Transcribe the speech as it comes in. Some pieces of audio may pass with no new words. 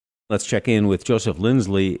Let's check in with Joseph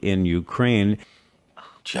Lindsley in Ukraine.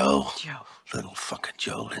 Joe. Little fucking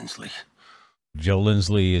Joe Lindsley. Joe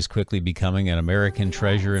Lindsley is quickly becoming an American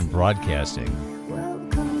treasure in broadcasting.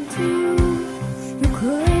 Welcome to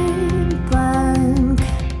Ukraine Bank.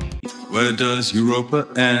 Where does Europa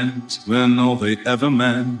end when all they ever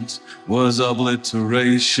meant was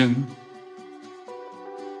obliteration?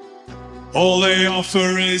 All they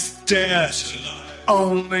offer is death,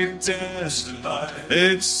 only death.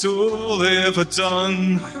 It's all they ever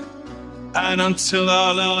done. And until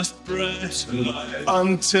our last breath,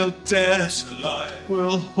 until death,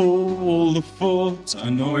 we'll hold the fort. I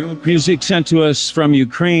know you'll... Music sent to us from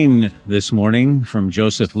Ukraine this morning from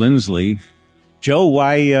Joseph Lindsley. Joe,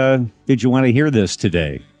 why did you want to hear this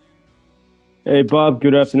today? Hey, Bob,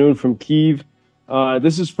 good afternoon from Kyiv.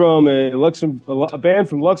 This is from a band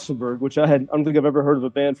from Luxembourg, which I don't think I've ever heard of a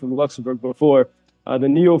band from Luxembourg before. The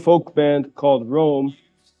neo-folk band called Rome.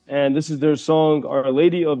 And this is their song, Our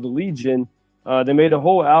Lady of the Legion. They made a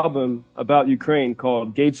whole album about Ukraine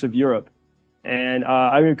called Gates of Europe. And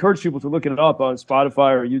I encourage people to look it up on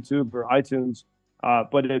Spotify or YouTube or iTunes.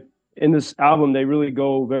 In this album, they really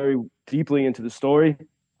go very deeply into the story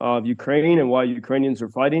of Ukraine and why Ukrainians are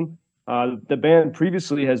fighting. The band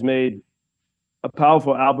previously has made a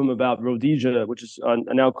powerful album about Rhodesia, which is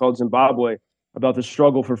now called Zimbabwe, about the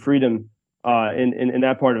struggle for freedom in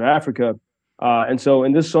that part of Africa. And so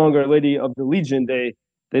in this song, Our Lady of the Legion, they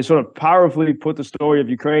sort of powerfully put the story of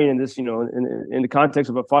Ukraine in this, in the context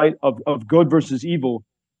of a fight of good versus evil.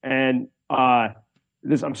 And I'm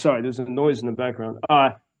sorry, there's a noise in the background.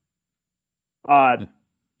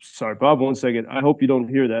 Sorry, Bob, 1 second. I hope you don't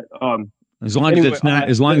hear that. As long as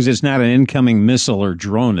it's not an incoming missile or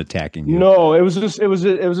drone attacking you. No, it was just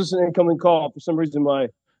an incoming call. For some reason, my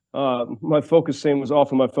focus thing was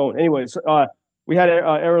off on my phone. Anyways, we had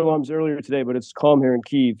air alarms earlier today, but it's calm here in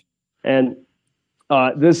Kyiv, and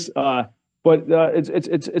it's a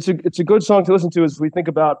good song to listen to as we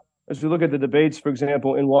look at the debates, for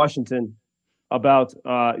example, in Washington about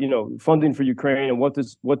funding for Ukraine and what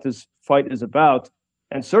this fight is about,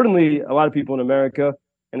 and certainly a lot of people in America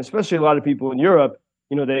and especially a lot of people in Europe,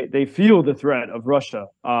 they feel the threat of Russia,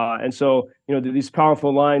 and so these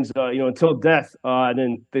powerful lines, until death, and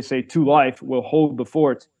then they say to life, will hold the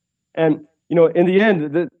fort, and in the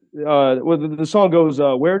end, the song goes,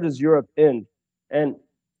 where does Europe end? And,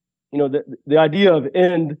 the idea of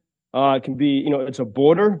end can be, it's a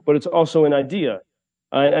border, but it's also an idea.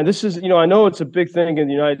 And this is, I know it's a big thing in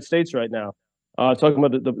the United States right now, talking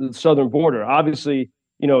about the southern border. Obviously,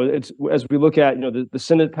 it's as we look at, the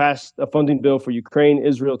Senate passed a funding bill for Ukraine,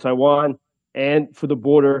 Israel, Taiwan, and for the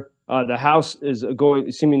border. The House is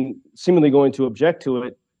seemingly going to object to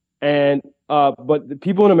it. And but the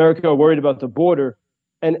people in America are worried about the border,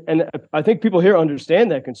 and I think people here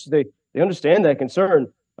understand that they understand that concern.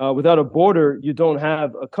 Without a border, you don't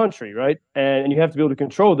have a country, right? And you have to be able to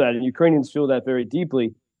control that, and Ukrainians feel that very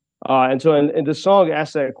deeply. And so, and the song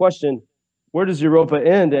asks that question: where does Europa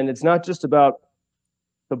end? And it's not just about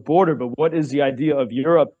the border, but what is the idea of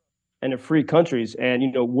Europe and of free countries? And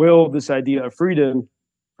will this idea of freedom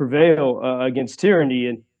prevail against tyranny?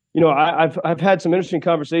 And I've had some interesting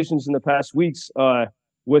conversations in the past weeks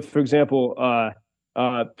with, for example,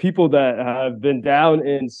 people that have been down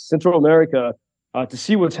in Central America to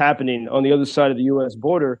see what's happening on the other side of the U.S.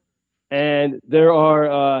 border, and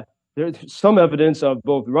there's some evidence of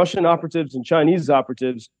both Russian operatives and Chinese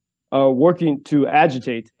operatives working to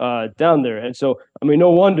agitate down there. And so, no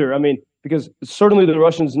wonder. Because certainly the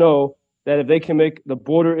Russians know that if they can make the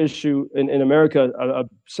border issue in America,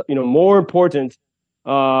 more important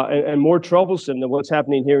and more troublesome than what's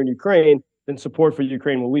happening here in Ukraine, then support for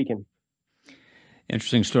Ukraine will weaken.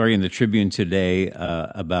 Interesting story in the Tribune today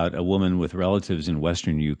about a woman with relatives in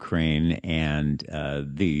Western Ukraine, and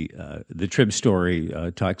the Trib story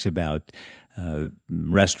talks about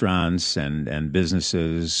restaurants and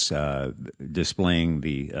businesses displaying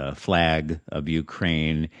the flag of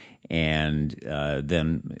Ukraine, and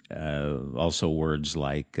then also words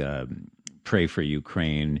like pray for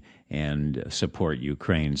Ukraine and support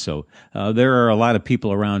Ukraine. So there are a lot of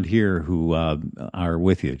people around here who are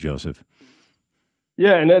with you, Joseph.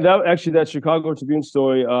 Yeah, and that Chicago Tribune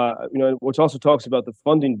story, which also talks about the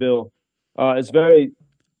funding bill, is very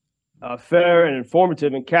fair and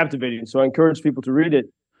informative and captivating. So I encourage people to read it.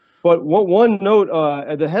 But one note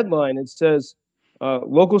at the headline, it says,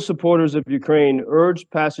 local supporters of Ukraine urge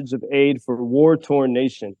passage of aid for war-torn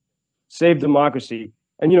nation, save democracy.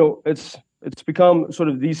 And, it's become sort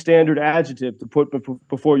of the standard adjective to put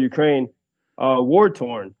before Ukraine,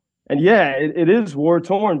 war-torn. And yeah, it is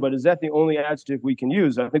war-torn, but is that the only adjective we can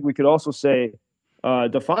use? I think we could also say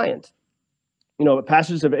defiant.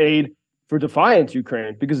 Passages of aid for defiant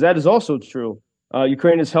Ukraine, because that is also true.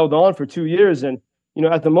 Ukraine has held on for 2 years, and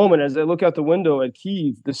at the moment, as I look out the window at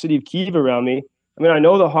Kyiv, the city of Kyiv around me, I mean, I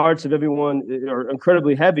know the hearts of everyone are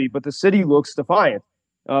incredibly heavy, but the city looks defiant.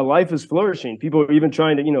 Life is flourishing. People are even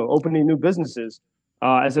trying to, opening new businesses.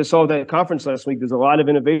 As I saw at that conference last week, there's a lot of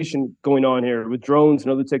innovation going on here with drones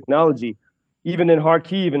and other technology. Even in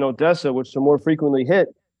Kharkiv and Odessa, which are more frequently hit,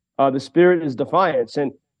 the spirit is defiance.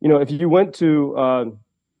 And, if you went to,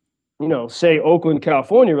 say Oakland,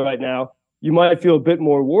 California right now, you might feel a bit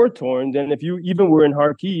more war-torn than if you even were in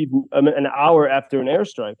Kharkiv an hour after an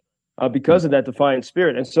airstrike because of that defiant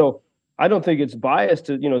spirit. And so I don't think it's biased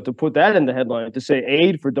to, to put that in the headline, to say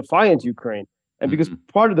aid for defiant Ukraine. And because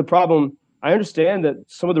part of the problem, I understand that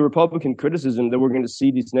some of the Republican criticism that we're going to see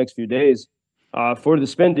these next few days for the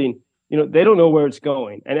spending, they don't know where it's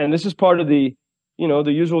going. And this is part of the,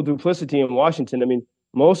 the usual duplicity in Washington. I mean,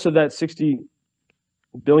 most of that $60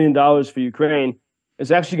 billion for Ukraine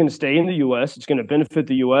is actually going to stay in the U.S. It's going to benefit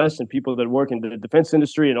the U.S. and people that work in the defense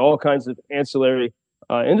industry and all kinds of ancillary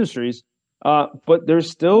industries. But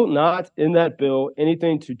there's still not in that bill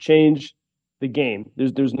anything to change the game.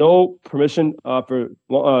 There's no permission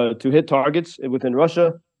to hit targets within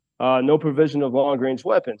Russia, no provision of long-range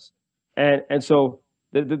weapons. And so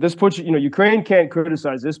this puts, Ukraine can't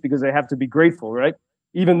criticize this because they have to be grateful, right?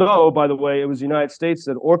 Even though, by the way, it was the United States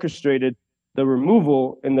that orchestrated the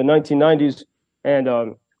removal in the 1990s and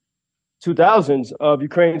 2000s of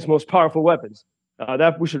Ukraine's most powerful weapons.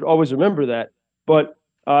 That we should always remember that. But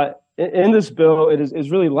in this bill, it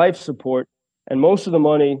is really life support, and most of the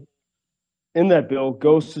money in that bill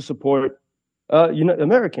goes to support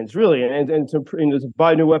Americans, really, and to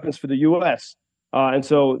buy new weapons for the U.S. And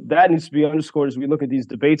so that needs to be underscored as we look at these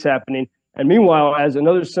debates happening. And meanwhile, as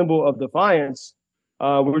another symbol of defiance,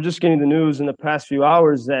 we're just getting the news in the past few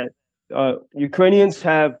hours that Ukrainians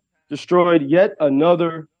have destroyed yet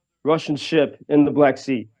another Russian ship in the Black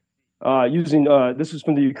Sea, using this is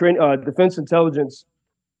from the Ukraine Defense Intelligence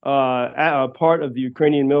part of the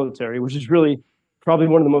Ukrainian military, which is really probably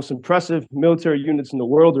one of the most impressive military units in the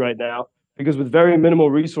world right now, because with very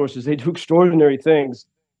minimal resources, they do extraordinary things.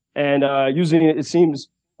 And using, it seems,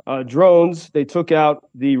 drones, they took out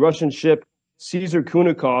the Russian ship Caesar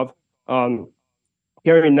Kunikov,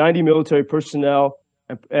 carrying 90 military personnel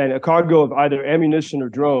and a cargo of either ammunition or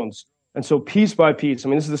drones. And so piece by piece, I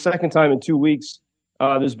mean, this is the second time in 2 weeks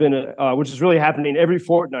there's been which is really happening every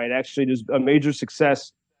fortnight, actually, there's a major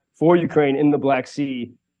success for Ukraine in the Black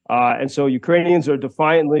Sea. And so Ukrainians are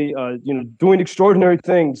defiantly, doing extraordinary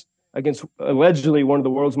things against allegedly one of the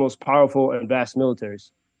world's most powerful and vast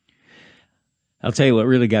militaries. I'll tell you what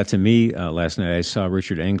really got to me last night. I saw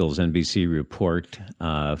Richard Engel's NBC report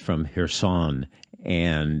from Kherson,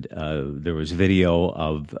 and there was video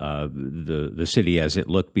of the city as it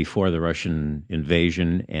looked before the Russian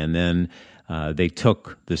invasion, and then they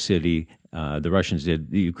took the city. The Russians did.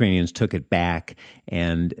 The Ukrainians took it back,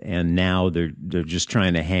 and now they're just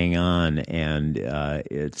trying to hang on, and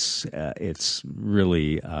it's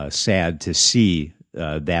really sad to see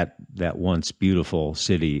that once beautiful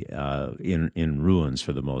city in ruins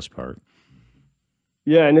for the most part.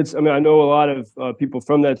 Yeah, and I know a lot of people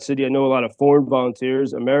from that city. I know a lot of foreign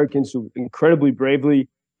volunteers, Americans who incredibly bravely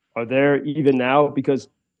are there even now, because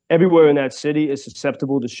everywhere in that city is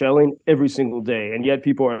susceptible to shelling every single day, and yet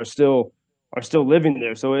people are still living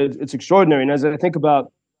there. So it's extraordinary. And as I think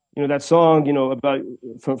about, that song, about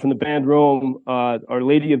from the band Rome, Our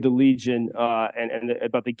Lady of the Legion, and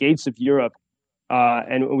about the gates of Europe,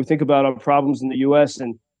 and when we think about our problems in the U.S.,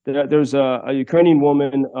 and there's a Ukrainian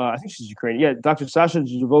woman, I think she's Ukrainian, yeah, Dr. Sasha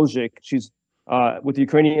Zhivozhik, she's with the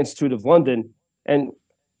Ukrainian Institute of London, and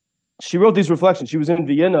she wrote these reflections. She was in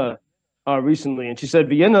Vienna recently, and she said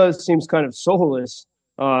Vienna seems kind of soulless.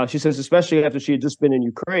 She says, especially after she had just been in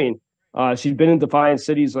Ukraine. She'd been in defiant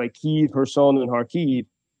cities like Kyiv, Kherson, and Kharkiv,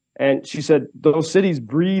 and she said those cities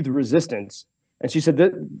breathe resistance. And she said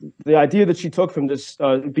that the idea that she took from this,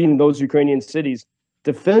 being in those Ukrainian cities,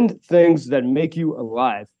 defend things that make you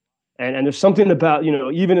alive. And there's something about,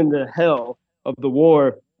 even in the hell of the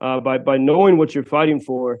war, by knowing what you're fighting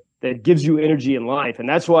for, that gives you energy in life. And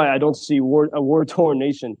that's why I don't see a war-torn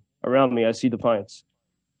nation around me. I see defiance.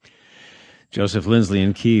 Joseph Lindsley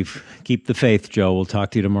in Kyiv. Keep the faith, Joe. We'll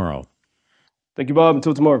talk to you tomorrow. Thank you, Bob.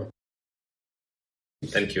 Until tomorrow.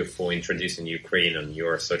 Thank you for introducing Ukraine on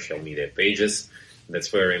your social media pages. That's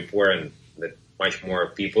very important, that much more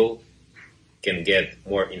people can get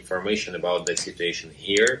more information about the situation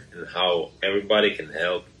here and how everybody can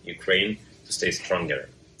help Ukraine to stay stronger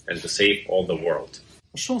and to save all the world.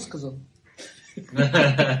 Что он сказал?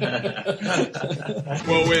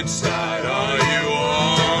 Well, which side are you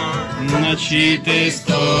on? На чьей ты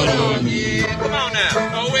стороне? Come on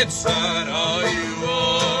now. Oh, which side are you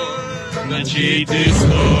on? На чьей ты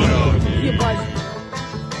стороне?